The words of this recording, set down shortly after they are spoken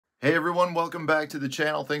Hey everyone, welcome back to the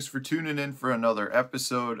channel. Thanks for tuning in for another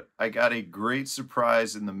episode. I got a great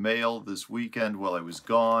surprise in the mail this weekend while I was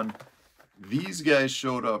gone. These guys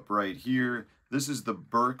showed up right here. This is the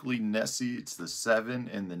Berkley Nessie. It's the 7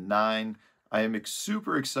 and the 9. I am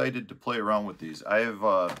super excited to play around with these. I've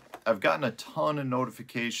gotten a ton of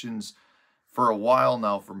notifications for a while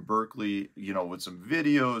now from Berkley, with some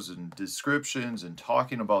videos and descriptions and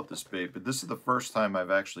talking about this bait, but this is the first time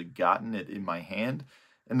I've actually gotten it in my hand.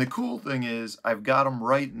 And the cool thing is I've got them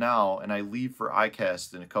right now and I leave for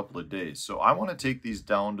iCast in a couple of days. So I want to take these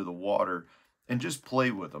down to the water and just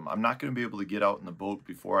play with them. I'm not going to be able to get out in the boat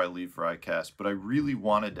before I leave for iCast, but I really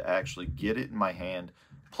wanted to actually get it in my hand,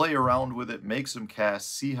 play around with it, make some casts,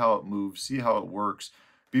 see how it moves, see how it works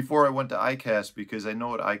before I went to iCast, because I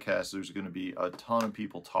know at iCast there's going to be a ton of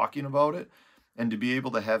people talking about it, and to be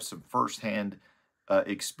able to have some firsthand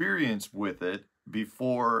experience with it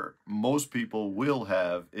before most people will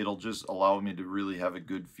have, it'll just allow me to really have a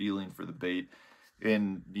good feeling for the bait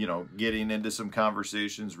and, getting into some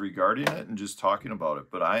conversations regarding it and just talking about it.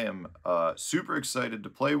 But I am super excited to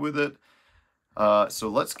play with it. So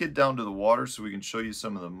let's get down to the water so we can show you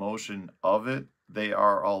some of the motion of it. They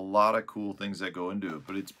are a lot of cool things that go into it,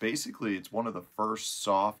 but it's one of the first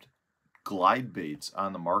soft glide baits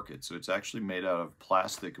on the market. So it's actually made out of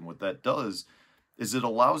plastic, and what that does is it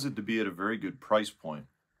allows it to be at a very good price point.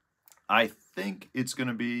 I think it's going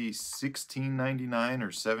to be $16.99 or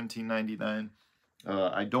 $17.99.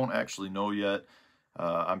 I don't actually know yet.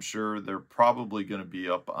 I'm sure they're probably going to be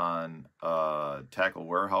up on Tackle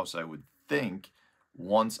Warehouse, I would think,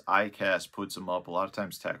 once iCast puts them up. A lot of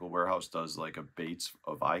times Tackle Warehouse does like a baits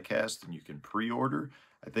of iCast and you can pre-order.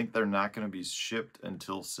 I think they're not going to be shipped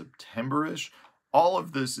until September-ish. All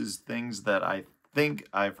of this is things that I think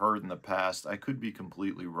I've heard in the past. I could be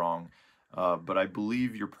completely wrong, but I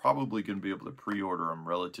believe you're probably going to be able to pre-order them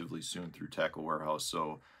relatively soon through Tackle Warehouse.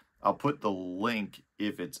 So I'll put the link,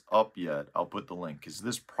 if it's up yet, I'll put the link, because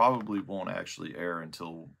this probably won't actually air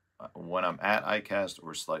until when I'm at iCast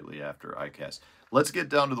or slightly after iCast. Let's get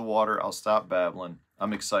down to the water. I'll stop babbling.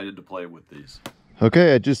 I'm excited to play with these.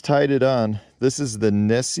 Okay, I just tied it on. This is the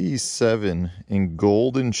Nessie 7 in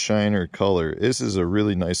golden shiner color. This is a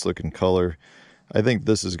really nice looking color. I think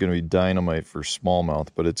this is going to be dynamite for smallmouth,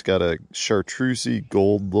 but it's got a chartreusey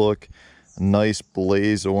gold look, a nice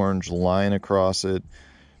blaze orange line across it.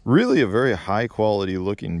 Really a very high quality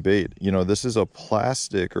looking bait. This is a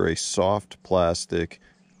plastic or a soft plastic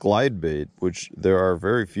glide bait, which there are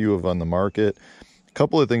very few of on the market. A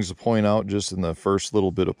couple of things to point out just in the first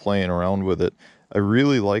little bit of playing around with it. I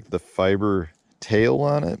really like the fiber tail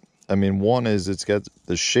on it. I mean, one is it's got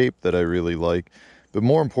the shape that I really like, but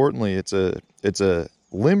more importantly, it's a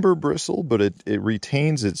limber bristle, but it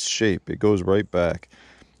retains its shape. It goes right back,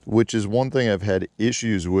 which is one thing I've had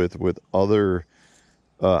issues with other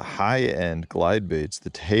high-end glide baits. The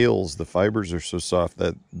tails, the fibers are so soft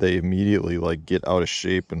that they immediately get out of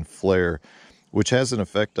shape and flare, which has an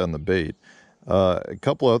effect on the bait. A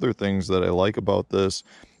couple other things that I like about this: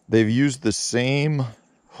 they've used the same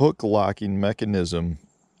hook locking mechanism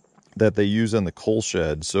that they use on the coal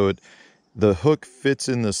shad. So the hook fits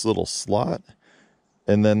in this little slot,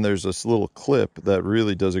 and then there's this little clip that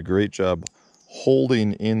really does a great job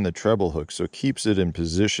holding in the treble hook, so it keeps it in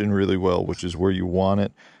position really well, which is where you want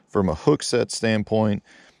it from a hook set standpoint.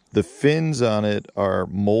 The fins on it are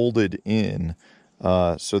molded in,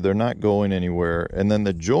 so they're not going anywhere. And then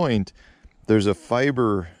the joint, there's a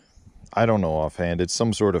fiber, I don't know offhand, it's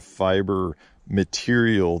some sort of fiber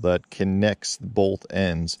material that connects both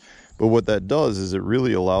ends. But what that does is it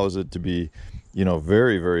really allows it to be,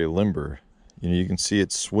 very, very limber. You can see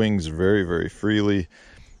it swings very, very freely.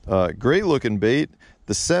 Great looking bait.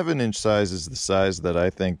 The 7-inch size is the size that I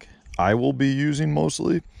think I will be using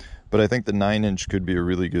mostly, but I think the 9-inch could be a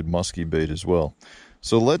really good musky bait as well.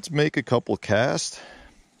 So let's make a couple casts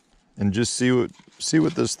and just see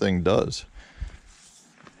what this thing does.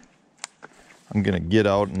 I'm gonna get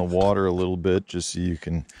out in the water a little bit just so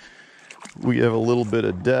we have a little bit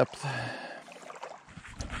of depth.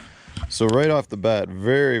 So right off the bat,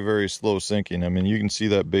 very, very slow sinking. I mean, you can see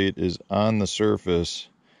that bait is on the surface.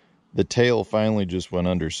 The tail finally just went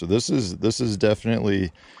under. So this is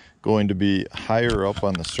definitely going to be higher up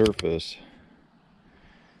on the surface.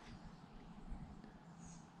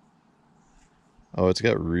 Oh, it's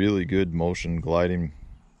got really good motion gliding.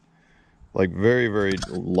 Very, very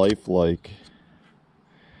lifelike.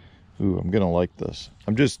 Ooh, I'm gonna like this.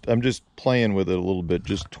 I'm just playing with it a little bit,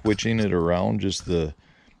 just twitching it around just to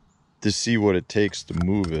see what it takes to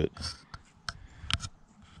move it.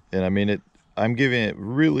 And I mean, I'm giving it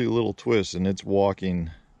really little twists and it's walking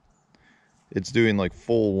it's doing like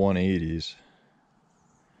full 180s.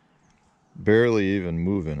 Barely even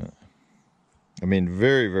moving it. I mean,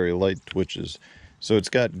 very, very light twitches. So it's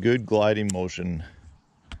got good gliding motion.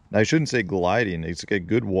 I shouldn't say gliding, it's got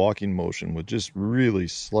good walking motion with just really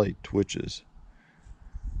slight twitches.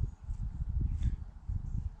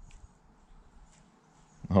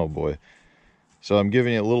 Oh boy. So I'm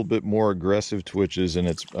giving it a little bit more aggressive twitches, and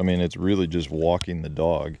it's really just walking the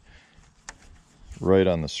dog right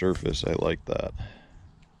on the surface. I like that.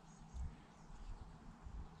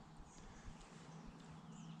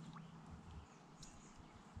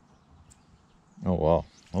 Oh wow,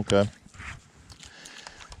 okay.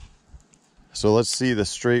 So let's see the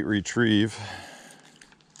straight retrieve.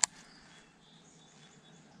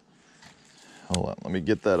 Hold on, let me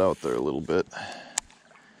get that out there a little bit.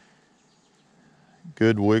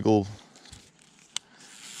 Good wiggle.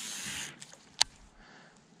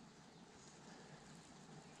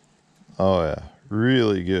 Oh yeah,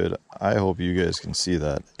 really good. I hope you guys can see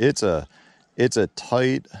that. It's a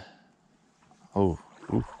tight, oh,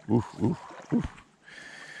 ooh, ooh, ooh, ooh,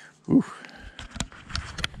 ooh.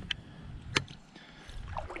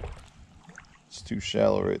 It's too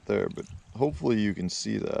shallow right there, but hopefully you can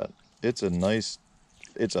see that. It's a nice,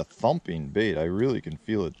 it's a thumping bait. I really can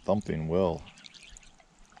feel it thumping well.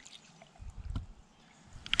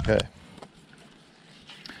 Okay.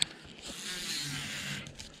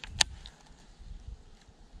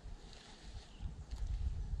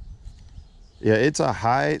 Yeah, it's a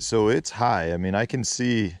high, so it's high. I mean, I can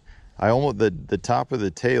see, the top of the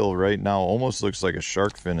tail right now almost looks like a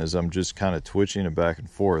shark fin as I'm just kind of twitching it back and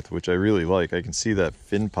forth, which I really like. I can see that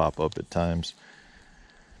fin pop up at times.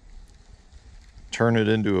 Turn it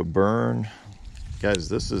into a burn. Guys,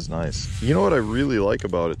 this is nice. You know what I really like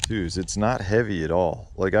about it too is it's not heavy at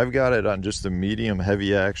all. Like I've got it on just a medium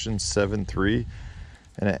heavy action 7.3,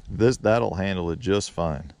 and that'll handle it just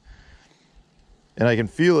fine. And I can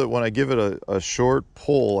feel it when I give it a short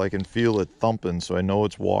pull. I can feel it thumping, so I know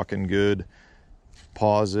it's walking good.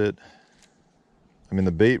 Pause it. I mean,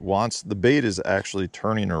 the bait is actually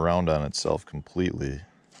turning around on itself completely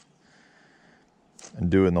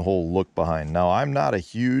and doing the whole look behind. Now, I'm not a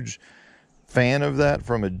huge fan of that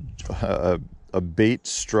from a bait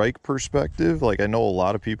strike perspective. Like I know a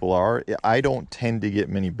lot of people are. I don't tend to get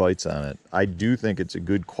many bites on it. I do think it's a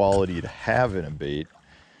good quality to have in a bait.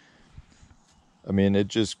 I mean, it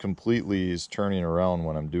just completely is turning around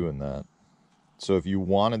when I'm doing that. So if you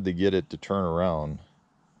wanted to get it to turn around,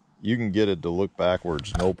 you can get it to look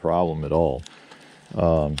backwards, no problem at all.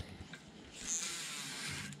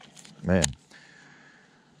 Man,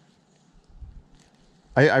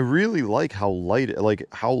 I really like how light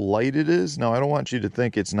it is. Now, I don't want you to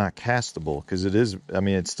think it's not castable, because it is. I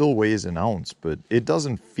mean, it still weighs an ounce, but it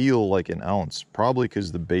doesn't feel like an ounce. Probably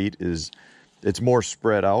because the bait it's more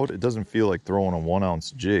spread out. It doesn't feel like throwing a 1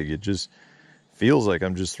 ounce jig. It just feels like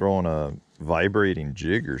I'm just throwing a vibrating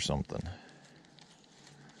jig or something.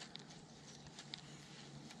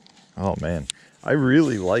 Oh man, I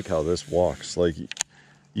really like how this walks. Like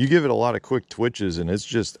you give it a lot of quick twitches and it's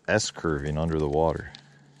just S-curving under the water.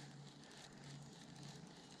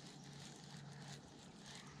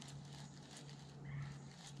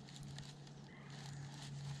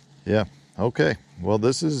 Yeah. Okay. Well,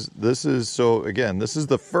 this is so again, this is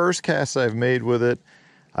the first cast I've made with it.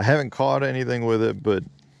 I haven't caught anything with it, but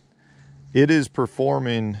it is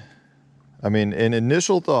performing. I mean, in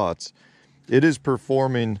initial thoughts, it is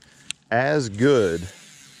performing as good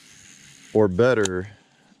or better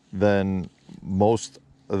than most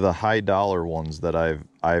of the high dollar ones that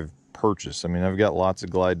I've purchased. I mean, I've got lots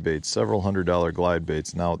of glide baits, several $100 glide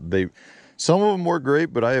baits. Now some of them were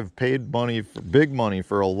great, but I have paid big money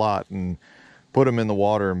for a lot and put them in the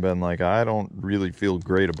water and been like, I don't really feel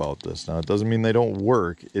great about this. Now, it doesn't mean they don't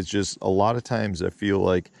work. It's just a lot of times I feel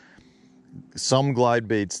like some glide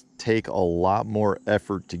baits take a lot more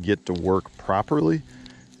effort to get to work properly.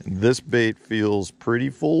 And this bait feels pretty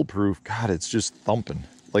foolproof. God, it's just thumping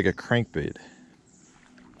like a crankbait.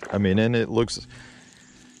 I mean, and it looks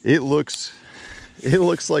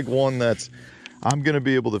like one that's, I'm going to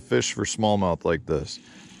be able to fish for smallmouth like this.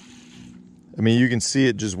 I mean, you can see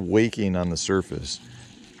it just waking on the surface.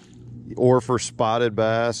 Or for spotted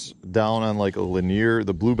bass down on like a Lanier,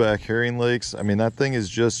 the blueback herring lakes. I mean, that thing is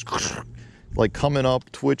just like coming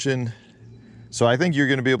up, twitching. So I think you're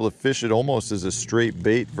going to be able to fish it almost as a straight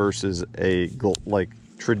bait versus a like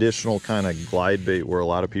traditional kind of glide bait where a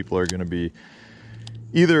lot of people are going to be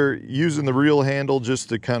either using the reel handle just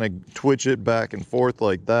to kind of twitch it back and forth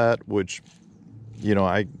like that, which, you know,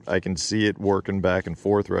 I can see it working back and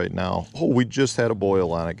forth right now. Oh, we just had a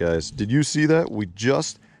boil on it, guys. Did you see that? We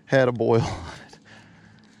just had a boil on it.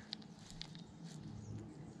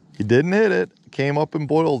 He didn't hit it, came up and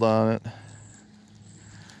boiled on it.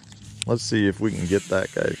 Let's see if we can get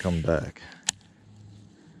that guy to come back.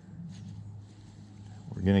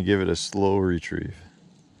 We're gonna give it a slow retrieve.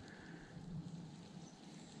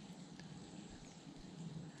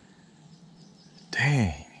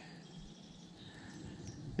 Dang.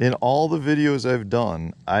 In all the videos I've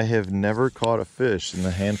done, I have never caught a fish in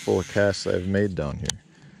the handful of casts I've made down here.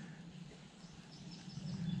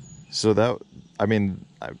 So that, I mean,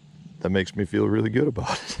 that makes me feel really good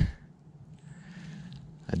about it.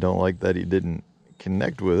 I don't like that he didn't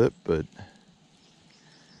connect with it, but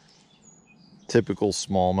typical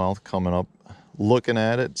smallmouth coming up, looking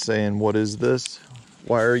at it, saying, "What is this?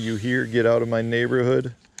 Why are you here? Get out of my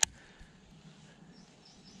neighborhood."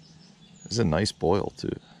 It's a nice boil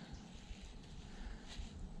too.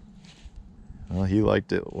 Well, he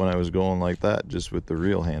liked it when I was going like that, just with the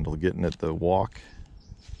reel handle, getting it to walk.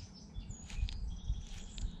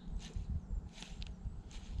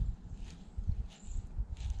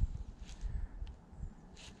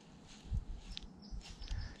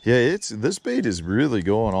 Yeah, this bait is really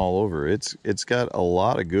going all over. It's got a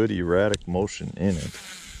lot of good erratic motion in it.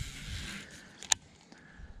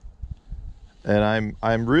 And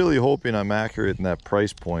I'm really hoping I'm accurate in that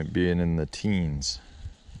price point being in the teens,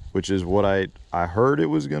 which is what I heard it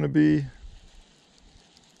was going to be.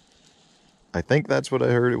 I think that's what I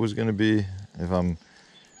heard it was going to be.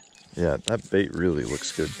 Yeah, that bait really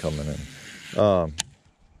looks good coming in.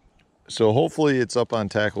 So hopefully it's up on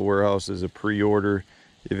Tackle Warehouse as a pre-order.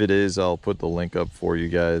 If it is, I'll put the link up for you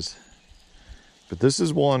guys. But this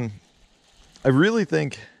is one, I really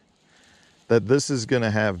think that this is going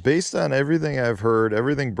to have, based on everything I've heard,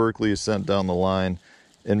 everything Berkley has sent down the line,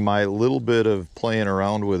 and my little bit of playing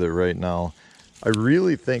around with it right now, I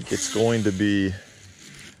really think it's going to be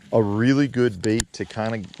a really good bait to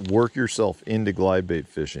kind of work yourself into glide bait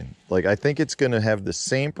fishing. Like, I think it's going to have the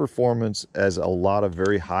same performance as a lot of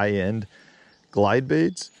very high-end glide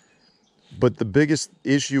baits. But the biggest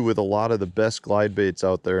issue with a lot of the best glide baits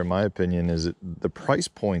out there, in my opinion, is that the price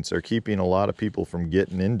points are keeping a lot of people from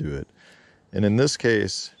getting into it. And in this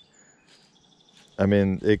case, I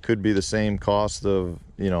mean, it could be the same cost of,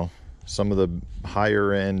 you know, some of the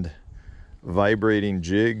higher end vibrating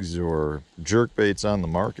jigs or jerk baits on the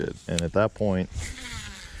market. And at that point,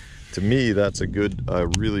 to me, that's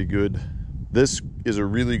really good, this is a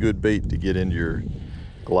really good bait to get into your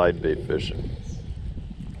glide bait fishing.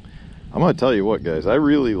 I'm gonna tell you what, guys, I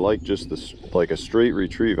really like just this, like a straight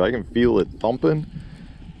retrieve. I can feel it thumping,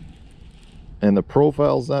 and the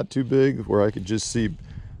profile's not too big where I could just see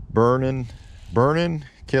burning,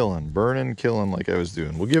 killing like I was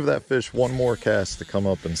doing. We'll give that fish one more cast to come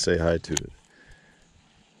up and say hi to it.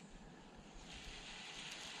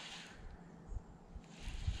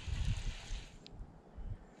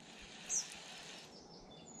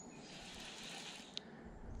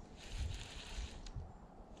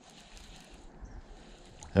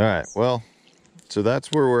 All right, well, so that's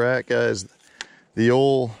where we're at, guys. The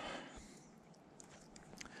old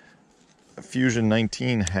Fusion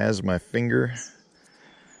 19 has my finger.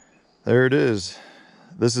 There it is.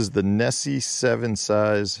 This is the Nessie 7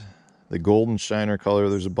 size, the golden shiner color.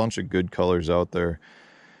 There's a bunch of good colors out there.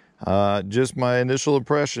 Just my initial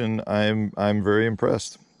impression, I'm very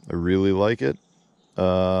impressed. I really like it.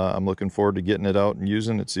 I'm looking forward to getting it out and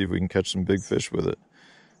using it, see if we can catch some big fish with it.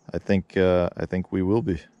 I think we will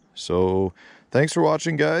be. So thanks for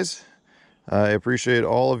watching, guys. I appreciate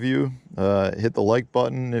all of you. Hit the like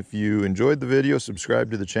button if you enjoyed the video.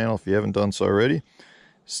 Subscribe to the channel if you haven't done so already.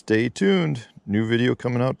 Stay tuned. New video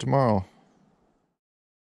coming out tomorrow.